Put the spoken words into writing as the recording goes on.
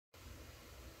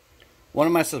One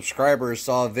of my subscribers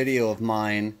saw a video of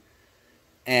mine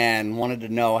and wanted to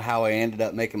know how I ended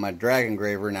up making my drag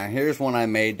engraver. Now here's one I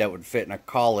made that would fit in a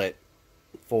collet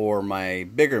for my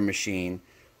bigger machine,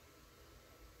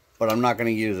 but I'm not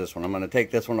going to use this one. I'm going to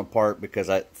take this one apart because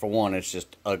for one, it's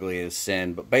just ugly as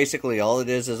sin. But basically all it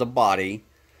is a body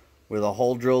with a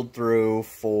hole drilled through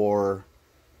for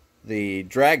the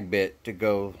drag bit to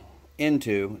go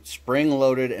into. It's spring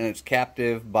loaded and it's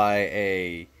captive by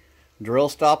a drill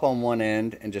stop on one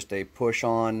end and just a push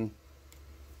on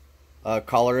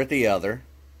collar at the other.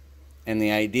 And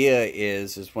the idea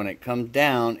is when it comes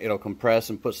down, it'll compress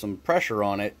and put some pressure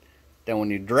on it. Then when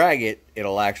you drag it,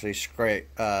 it'll actually scrape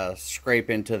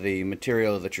into the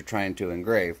material that you're trying to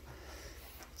engrave.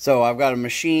 So I've got a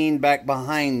machine back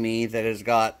behind me that has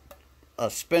got a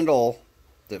spindle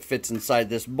that fits inside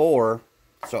this bore.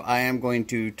 So I am going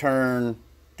to turn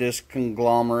this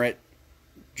conglomerate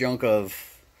junk of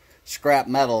scrap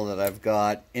metal that I've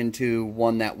got into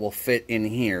one that will fit in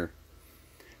here.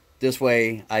 This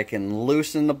way I can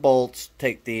loosen the bolts,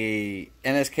 take the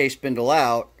NSK spindle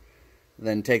out,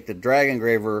 then take the drag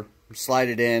engraver, slide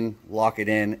it in, lock it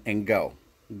in, and go.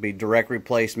 It'll be direct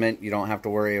replacement. You don't have to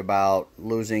worry about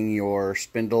losing your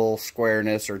spindle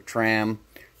squareness or tram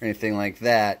or anything like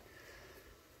that.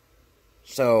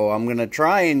 So I'm going to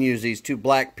try and use these two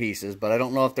black pieces, but I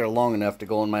don't know if they're long enough to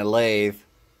go in my lathe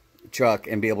chuck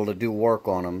and be able to do work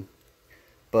on them.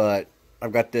 But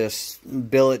I've got this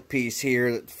billet piece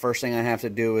here that the first thing I have to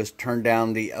do is turn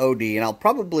down the OD, and I'll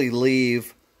probably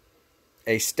leave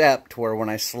a step to where when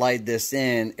I slide this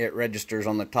in, it registers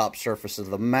on the top surface of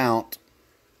the mount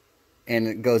and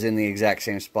it goes in the exact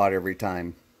same spot every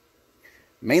time.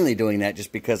 Mainly doing that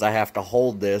just because I have to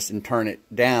hold this and turn it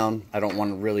down. I don't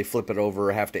want to really flip it over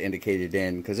or have to indicate it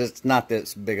in because it's not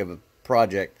this big of a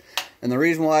project. And the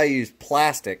reason why I use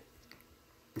plastic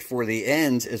for the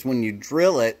ends is when you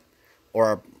drill it,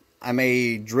 or I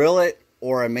may drill it,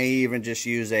 or I may even just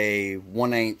use a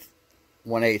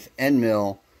 1/8 end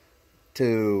mill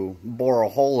to bore a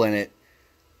hole in it.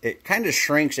 It kind of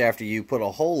shrinks after you put a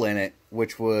hole in it,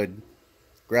 which would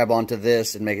grab onto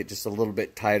this and make it just a little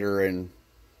bit tighter and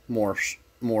more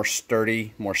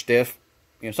sturdy, more stiff,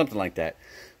 you know, something like that.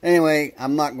 Anyway,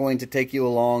 I'm not going to take you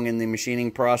along in the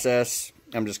machining process.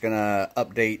 I'm just going to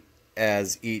update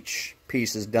as each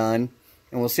piece is done,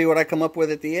 and we'll see what I come up with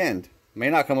at the end. May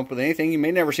not come up with anything. You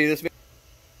may never see this video.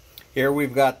 Here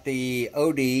we've got the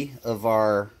OD of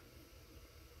our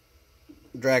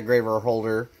drag engraver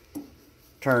holder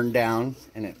turned down,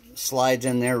 and it slides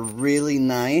in there really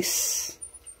nice,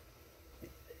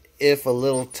 if a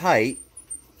little tight.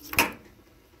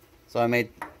 So I may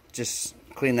just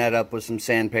clean that up with some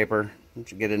sandpaper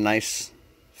to get a nice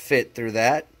fit through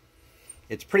that.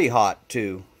 It's pretty hot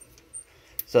too.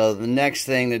 So the next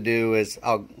thing to do is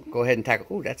I'll go ahead and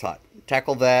tackle, ooh, that's hot.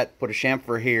 Tackle that, put a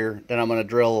chamfer here, then I'm going to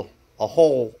drill a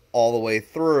hole all the way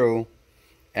through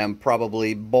and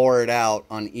probably bore it out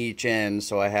on each end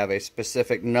so I have a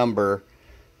specific number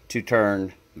to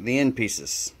turn the end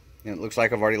pieces. And it looks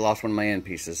like I've already lost one of my end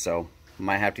pieces, so I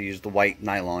might have to use the white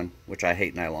nylon, which I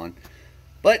hate nylon.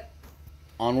 But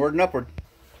onward and upward.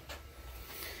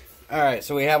 Alright,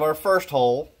 so we have our first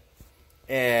hole,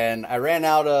 and I ran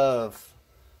out of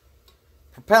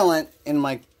propellant in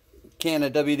my can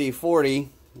of WD-40.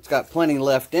 It's got plenty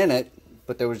left in it,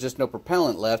 but there was just no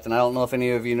propellant left. And I don't know if any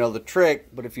of you know the trick,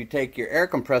 but if you take your air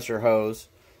compressor hose,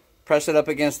 press it up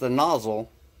against the nozzle,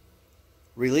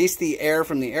 release the air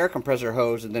from the air compressor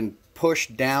hose, and then push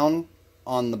down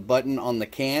on the button on the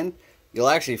can, you'll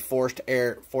actually force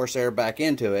air back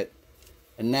into it.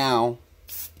 And now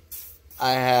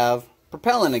I have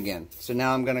propellant again. So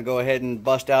now I'm going to go ahead and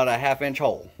bust out a 1/2 inch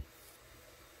hole.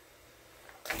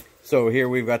 So here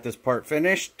we've got this part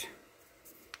finished.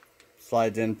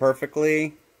 Slides in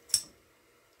perfectly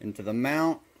into the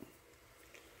mount.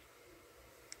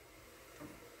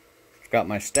 It's got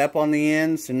my step on the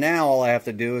end. So now all I have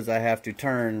to do is I have to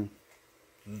turn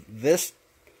this,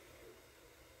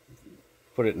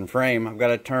 put it in frame. I've got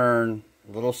to turn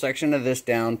a little section of this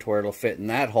down to where it'll fit in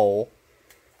that hole.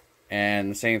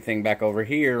 And the same thing back over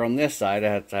here on this side.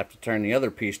 I have to turn the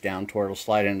other piece down to where it'll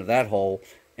slide into that hole.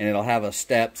 And it'll have a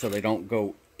step so they don't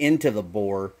go into the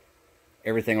bore.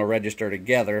 Everything will register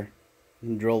together.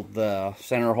 And drill the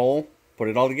center hole, put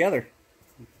it all together.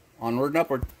 Onward and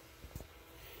upward.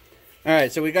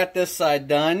 Alright, so we got this side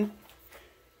done.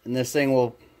 And this thing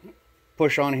will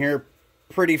push on here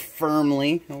pretty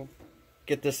firmly. We'll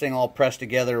get this thing all pressed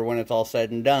together when it's all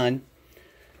said and done.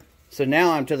 So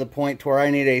now I'm to the point where I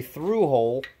need a through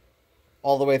hole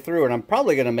all the way through. And I'm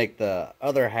probably going to make the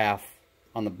other half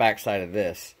on the back side of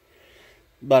this.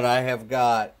 But I have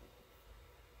got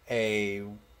a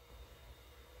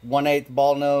 1/8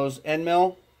 ball nose end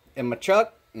mill in my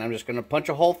chuck, and I'm just going to punch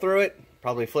a hole through it,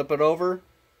 probably flip it over.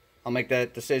 I'll make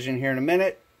that decision here in a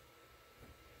minute,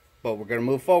 but we're going to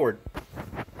move forward.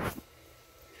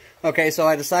 Okay, so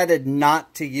I decided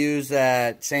not to use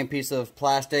that same piece of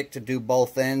plastic to do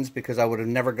both ends because I would have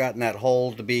never gotten that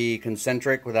hole to be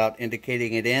concentric without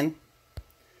indicating it in.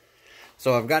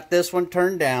 So I've got this one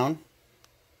turned down,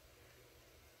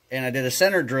 and I did a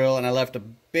center drill, and I left a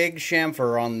big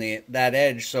chamfer on that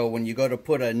edge, so when you go to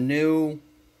put a new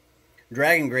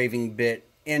drag engraving bit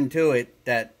into it,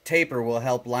 that taper will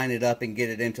help line it up and get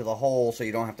it into the hole so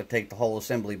you don't have to take the whole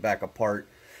assembly back apart.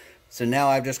 So now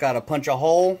I've just got to punch a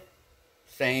hole,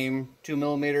 same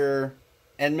 2mm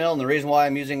end mill, and the reason why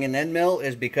I'm using an end mill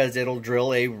is because it'll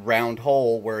drill a round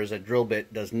hole, whereas a drill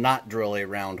bit does not drill a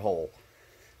round hole.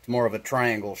 It's more of a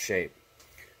triangle shape.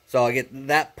 So I'll get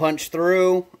that punched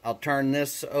through. I'll turn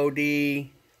this OD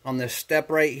on this step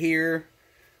right here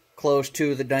close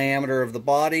to the diameter of the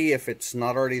body if it's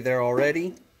not already there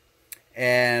already,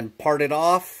 and part it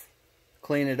off,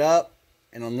 clean it up.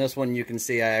 And on this one you can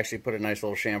see I actually put a nice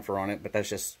little chamfer on it, but that's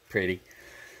just pretty.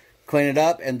 Clean it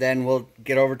up, and then we'll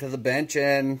get over to the bench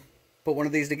and put one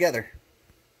of these together.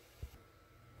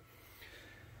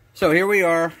 So here we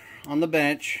are on the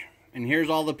bench, and here's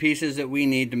all the pieces that we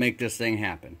need to make this thing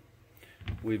happen.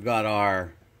 We've got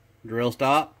our drill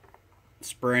stop,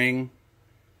 spring,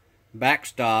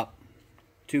 backstop,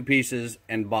 2 pieces,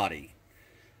 and body.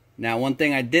 Now, one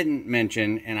thing I didn't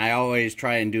mention, and I always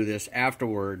try and do this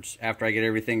afterwards, after I get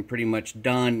everything pretty much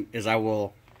done, is I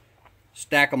will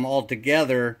stack them all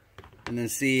together and then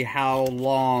see how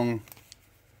long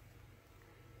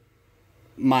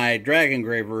my drag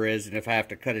engraver is and if I have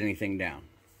to cut anything down.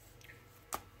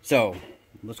 So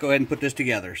let's go ahead and put this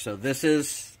together. So this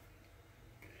is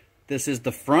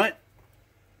the front.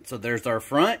 So there's our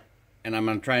front, and I'm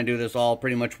going to try and do this all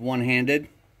pretty much one-handed.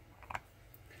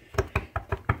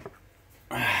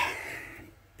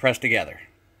 Press together.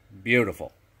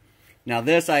 Beautiful. Now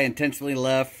this I intentionally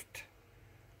left,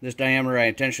 this diameter I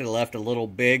intentionally left a little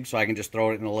big so I can just throw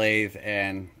it in the lathe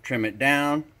and trim it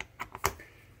down.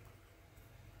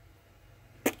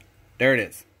 There it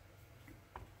is.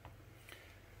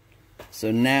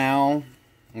 So now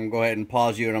I'm going to go ahead and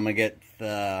pause you, and I'm going to get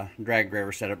the drag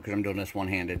engraver set up because I'm doing this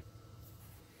one-handed.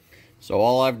 So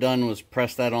all I've done was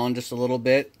press that on just a little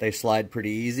bit. They slide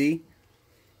pretty easy.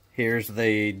 Here's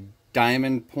the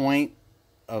diamond point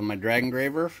of my drag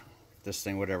engraver. This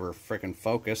thing would ever frickin'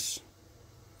 focus.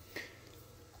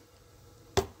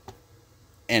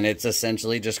 And it's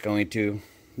essentially just going to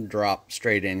drop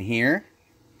straight in here.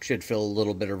 Should feel a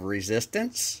little bit of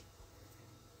resistance.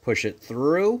 Push it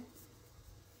through.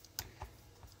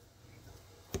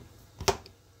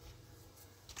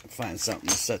 Find something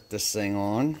to set this thing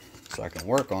on so I can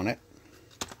work on it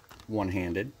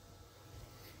one-handed.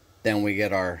 Then we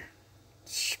get our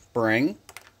spring,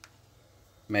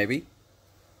 maybe.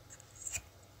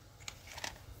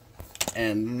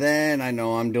 And then, I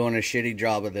know I'm doing a shitty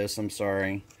job of this, I'm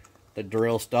sorry. The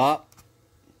drill stop.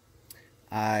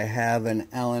 I have an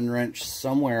Allen wrench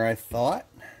somewhere, I thought.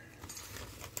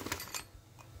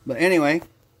 But anyway,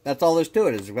 that's all there's to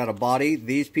it. Is we've got a body.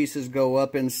 These pieces go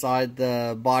up inside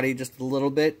the body just a little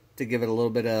bit to give it a little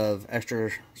bit of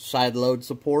extra side load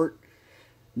support.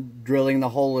 Drilling the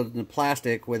hole in the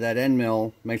plastic with that end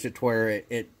mill makes it to where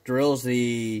it drills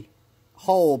the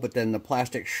hole, but then the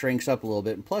plastic shrinks up a little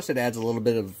bit, and plus it adds a little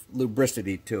bit of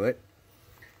lubricity to it.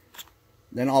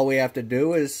 Then all we have to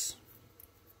do is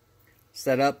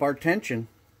set up our tension.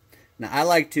 Now I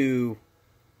like to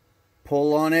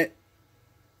pull on it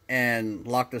and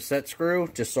lock the set screw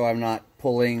just so I'm not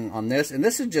pulling on this, and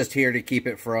this is just here to keep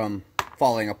it from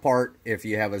falling apart if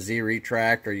you have a Z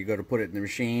retract or you go to put it in the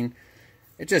machine.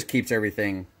 It just keeps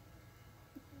everything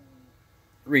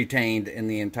retained in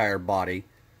the entire body.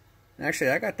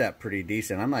 Actually, I got that pretty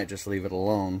decent. I might just leave it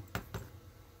alone.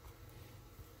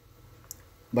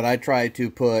 But I try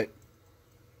to put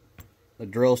the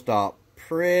drill stop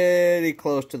pretty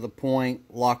close to the point,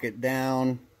 lock it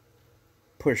down,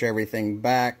 push everything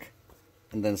back,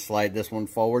 and then slide this one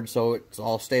forward so it's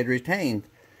all stayed retained.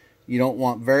 You don't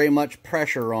want very much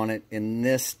pressure on it in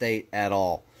this state at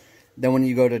all. Then when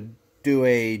you go to do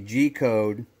a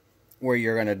G-code where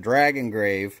you're going to drag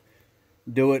engrave,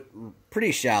 do it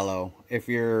pretty shallow. If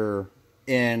you're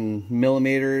in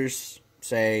millimeters,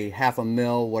 say 1/2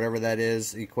 mil, whatever that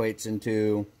is, equates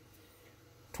into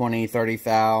 20, 30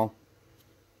 thou.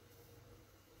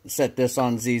 Set this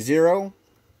on Z0,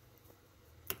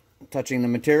 touching the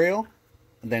material.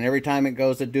 And then every time it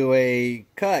goes to do a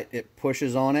cut, it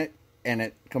pushes on it and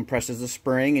it compresses the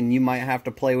spring, and you might have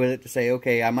to play with it to say,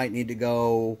 okay, I might need to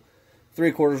go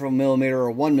 3/4 of a millimeter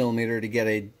or 1 millimeter to get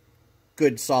a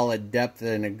good solid depth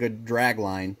and a good drag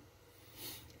line.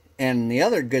 And the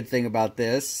other good thing about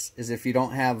this is if you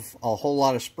don't have a whole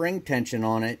lot of spring tension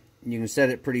on it, you can set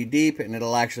it pretty deep and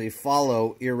it'll actually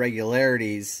follow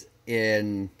irregularities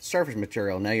in surface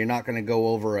material. Now, you're not going to go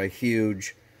over a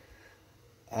huge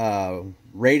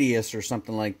radius or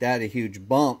something like that, a huge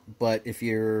bump, but if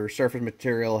your surface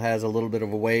material has a little bit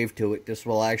of a wave to it, this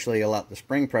will actually allow, the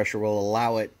spring pressure will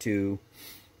allow it to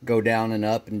go down and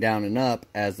up and down and up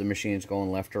as the machine's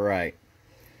going left to right.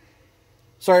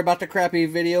 Sorry about the crappy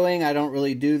videoing. I don't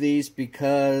really do these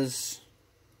because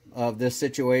of this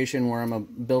situation where I'm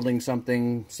building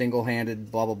something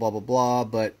single-handed, blah, blah, blah, blah, blah.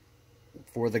 But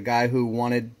for the guy who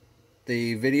wanted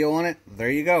the video on it, there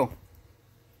you go.